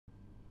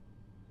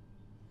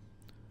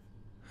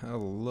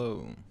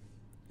Hello.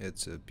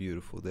 It's a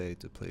beautiful day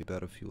to play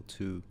Battlefield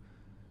 2, one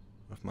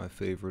of my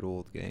favorite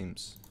old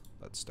games.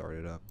 Let's start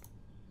it up.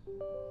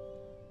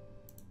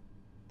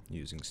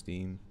 Using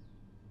Steam.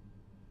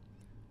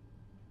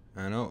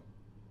 And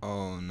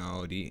oh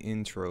no, the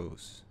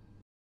intros.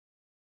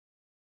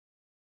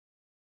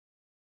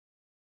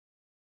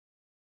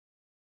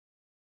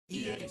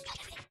 EA.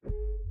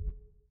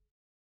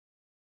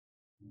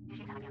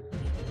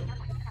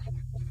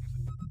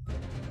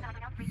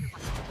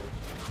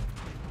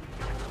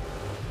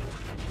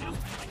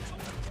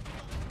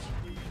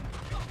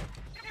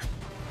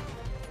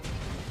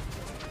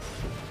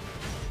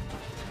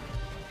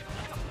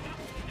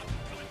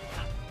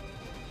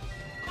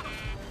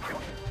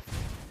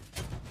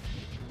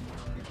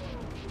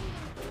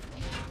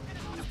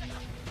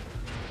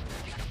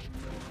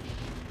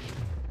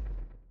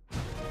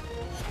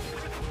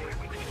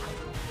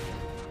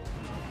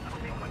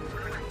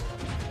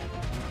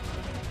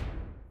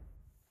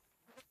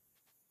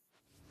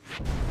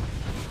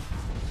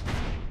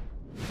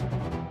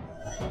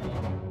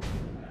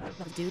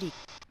 Of duty.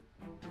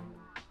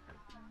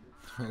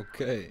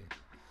 Okay.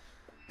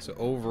 So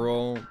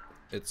overall,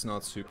 it's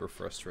not super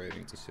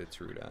frustrating to sit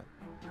through that.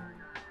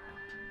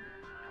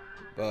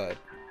 But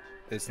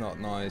it's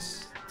not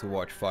nice to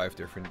watch 5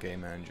 different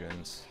game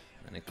engines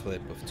and a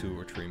clip of 2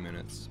 or 3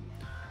 minutes.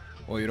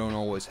 Well, you don't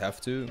always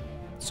have to.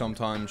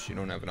 Sometimes you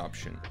don't have an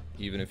option.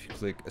 Even if you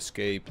click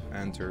escape,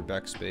 enter,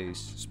 backspace,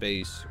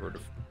 space, or the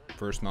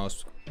first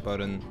mouse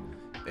button,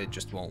 it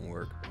just won't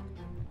work.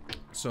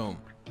 So,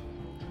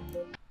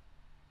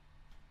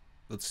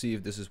 let's see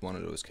if this is one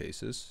of those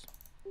cases.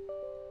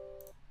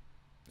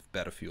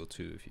 Battlefield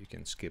 2, if you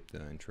can skip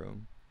the intro.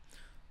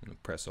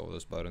 And press all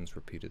those buttons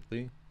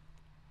repeatedly.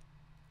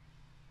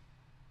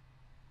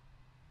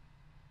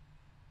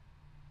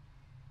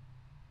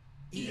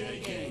 EA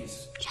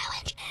Games.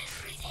 Challenge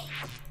everything.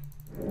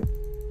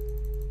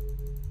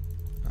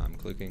 I'm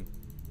clicking.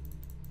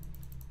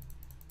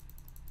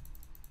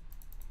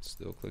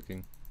 Still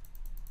clicking.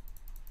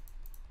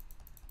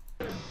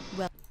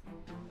 Well.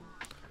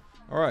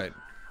 Alright.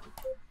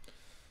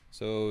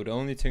 So the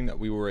only thing that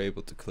we were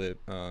able to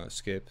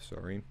skip,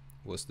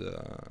 was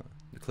the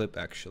clip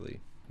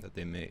actually that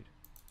they made,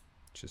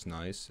 which is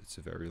nice. It's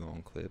a very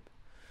long clip.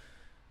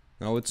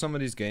 Now with some of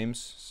these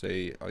games,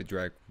 say I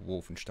drag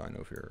Wolfenstein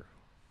over here,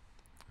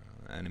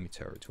 enemy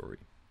territory.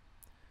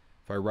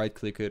 If I right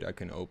click it, I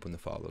can open the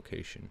file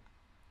location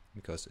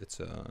because it's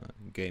a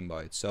game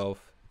by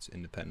itself. It's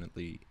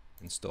independently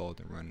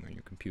installed and running on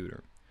your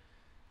computer.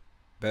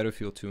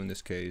 Battlefield 2 in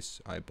this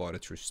case, I bought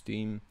it through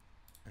Steam,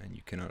 and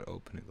you cannot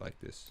open it like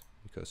this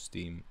because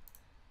Steam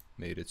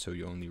made it so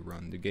you only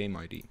run the game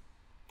ID.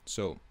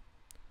 So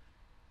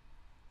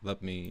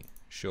let me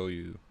show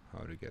you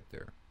how to get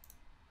there.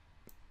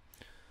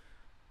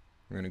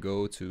 We're gonna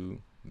go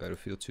to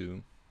Battlefield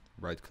 2,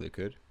 right click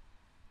it.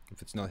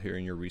 If it's not here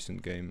in your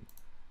recent game,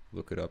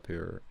 look it up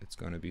here. It's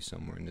gonna be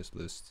somewhere in this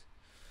list,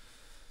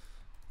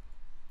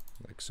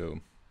 like so.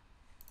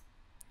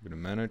 You're gonna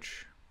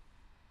manage,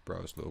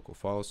 browse local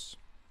files,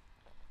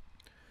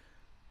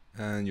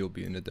 and you'll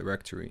be in the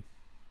directory.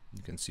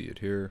 You can see it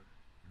here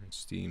in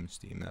Steam,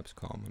 Steam Apps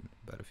Common,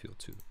 Battlefield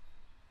 2,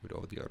 with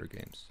all the other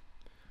games.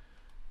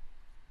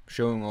 I'm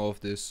showing all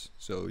of this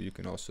so you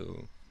can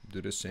also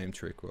do the same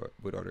trick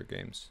with other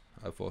games.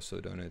 I've also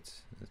done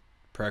it. It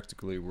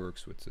practically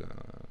works with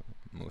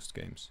most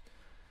games,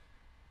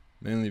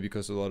 mainly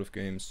because a lot of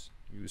games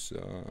use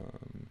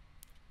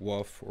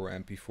WAV or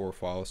MP4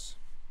 files,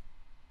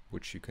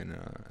 which you can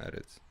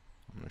edit.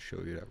 I'm going to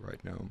show you that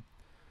right now.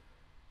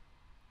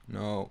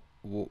 Now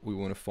what we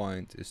want to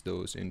find is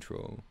those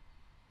intro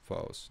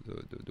files,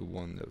 the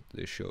one that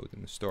they showed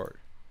in the start.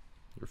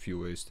 There are a few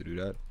ways to do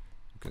that.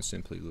 You can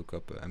simply look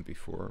up an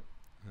MP4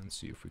 and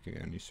see if we can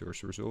get any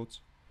search results.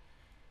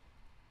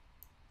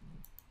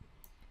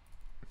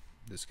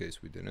 In this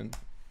case we didn't.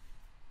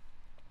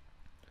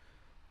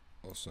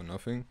 Also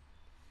nothing.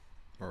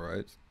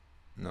 Alright,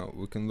 now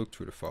we can look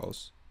through the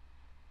files.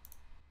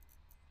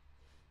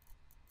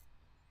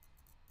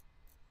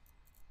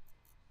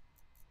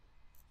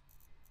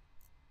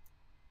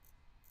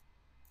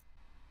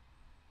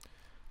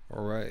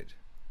 Alright,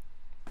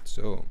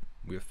 so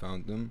we have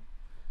found them,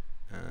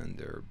 and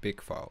they're big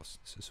files.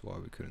 This is why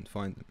we couldn't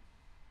find them.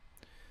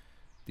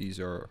 These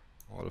are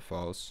all the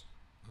files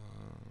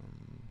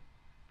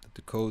that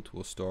the code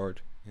will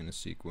start in a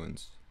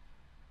sequence.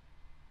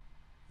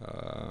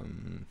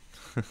 That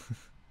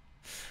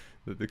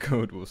the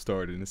code will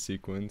start in a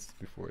sequence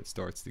before it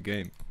starts the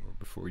game, or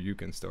before you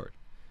can start.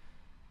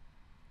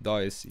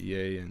 DICE,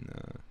 EA, and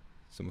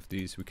some of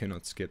these we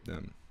cannot skip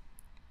them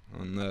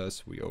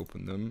unless we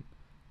open them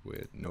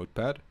with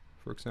Notepad,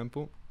 for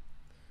example.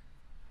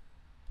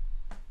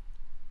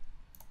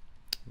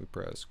 We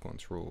press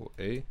Ctrl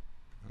A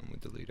and we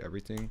delete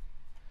everything,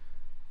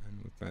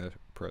 and we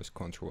press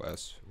Ctrl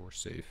S or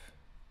save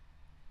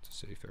to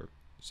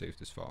save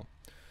this file.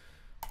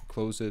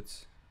 Close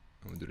it,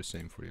 and we'll do the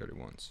same for the other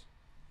ones.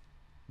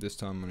 This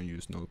time I'm going to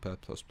use Notepad++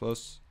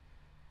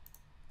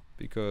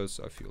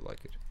 because I feel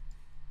like it.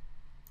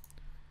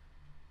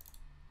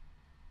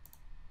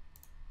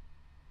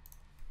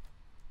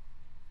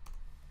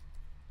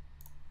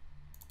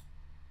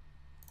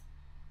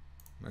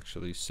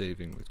 actually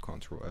saving with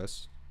Control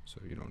S, so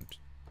you don't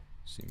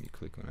see me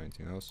click on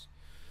anything else.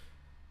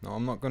 Now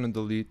I'm not gonna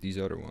delete these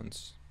other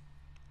ones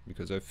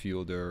because I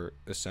feel they're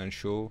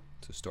essential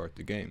to start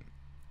the game,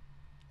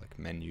 like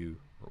menu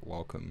or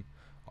welcome.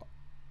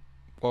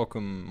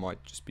 Welcome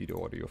might just be the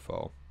audio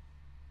file,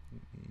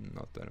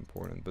 not that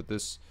important, but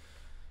this,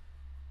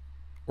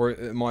 or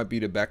it might be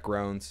the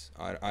background.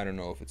 I don't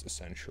know if it's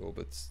essential,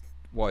 but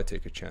why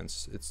take a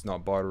chance? It's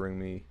not bothering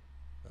me,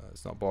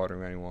 it's not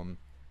bothering anyone,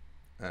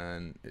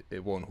 and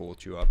it won't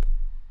hold you up,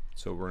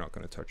 so we're not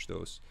going to touch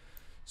those.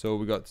 So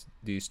we got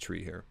these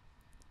three here: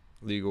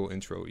 legal,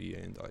 intro, EA,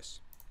 and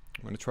dice.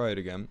 I'm going to try it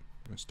again.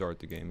 I'm going to start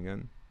the game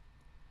again.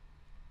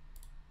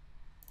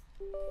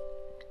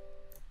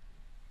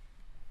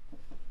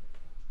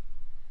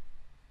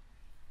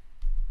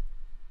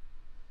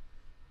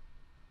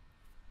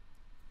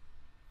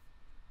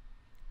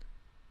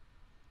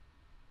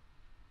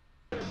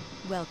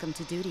 Welcome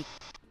to duty.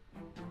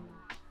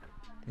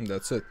 And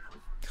that's it.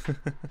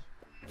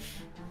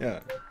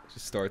 Yeah,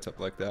 just starts up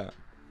like that.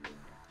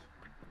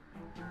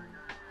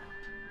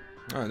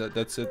 Alright,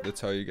 that's it. That's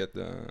how you get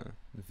the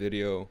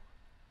video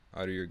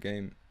out of your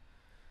game.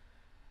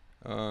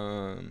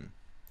 That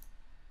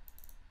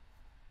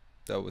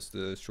was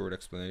the short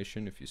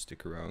explanation. If you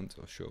stick around,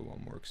 I'll show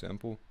one more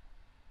example.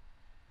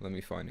 Let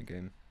me find a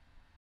game.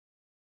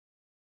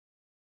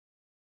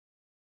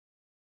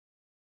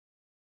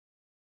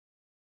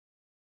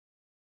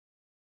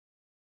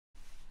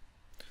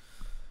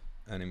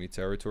 Enemy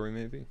territory,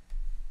 maybe.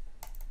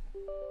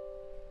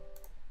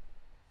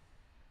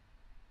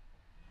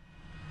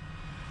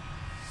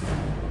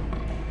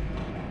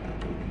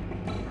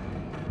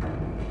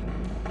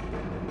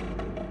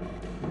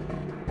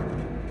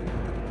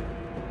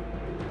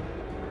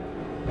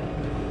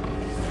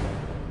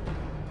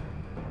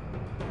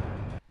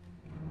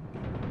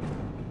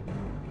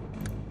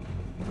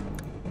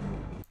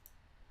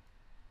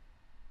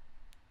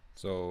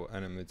 So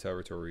enemy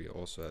territory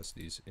also has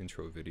these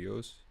intro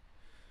videos.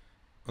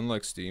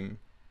 Unlike Steam,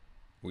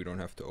 we don't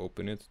have to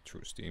open it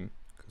through Steam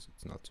because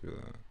it's not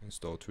to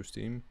install through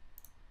Steam.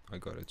 I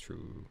got it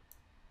through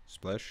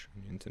Splash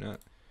on the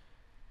internet.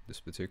 This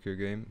particular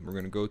game, we're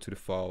gonna go to the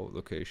file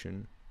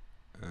location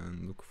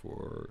and look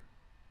for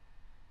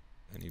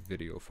any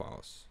video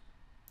files.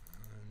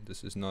 And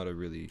this is not a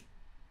really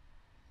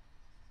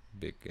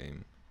big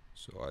game,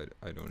 so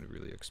I don't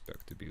really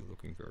expect to be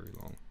looking very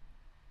long.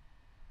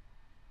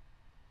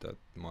 That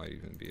might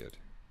even be it.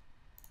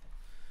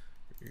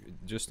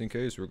 Just in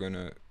case, we're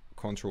gonna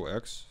Control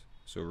X,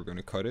 so we're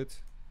gonna cut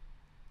it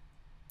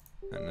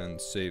and then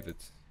save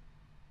it.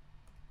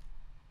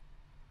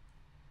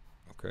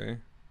 Okay,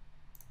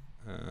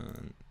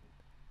 and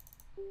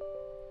I'm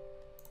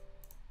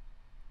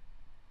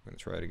gonna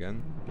try it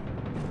again.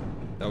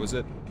 That was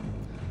it.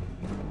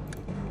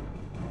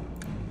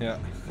 Yeah.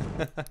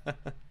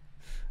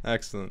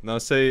 Excellent. Now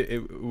say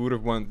it would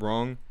have went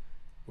wrong.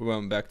 We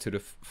went back to the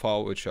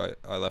file which I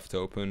left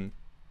open.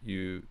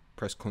 You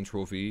press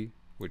Ctrl V,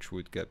 which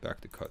would get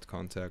back the cut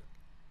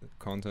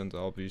content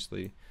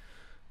obviously,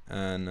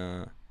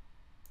 and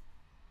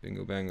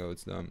bingo bango,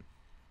 it's done.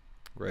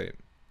 Great.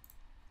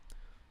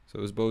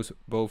 So it's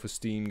both a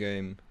Steam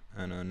game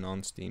and a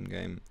non-Steam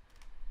game.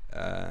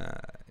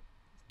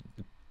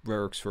 It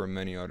works for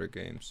many other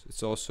games.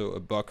 It's also a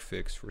bug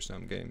fix for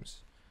some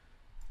games.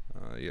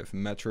 You have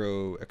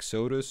Metro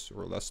Exodus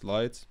or Less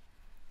Light,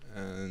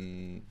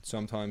 and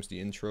sometimes the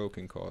intro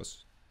can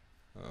cause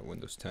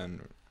Windows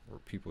 10 or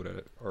people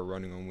that are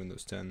running on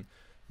Windows 10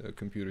 the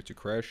computer to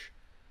crash.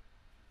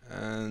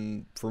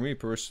 And for me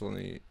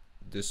personally,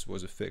 this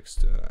was a fix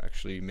to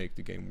actually make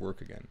the game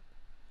work again.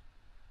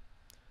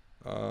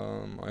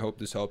 I hope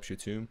this helps you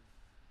too,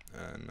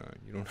 and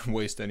you don't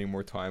waste any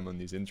more time on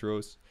these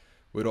intros.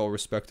 With all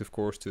respect, of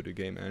course, to the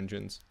game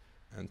engines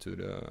and to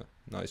the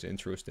nice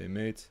intros they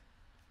made,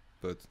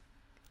 but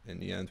in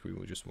the end we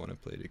will just want to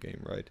play the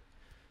game right.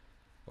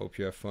 Hope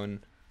you have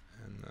fun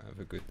and have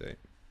a good day.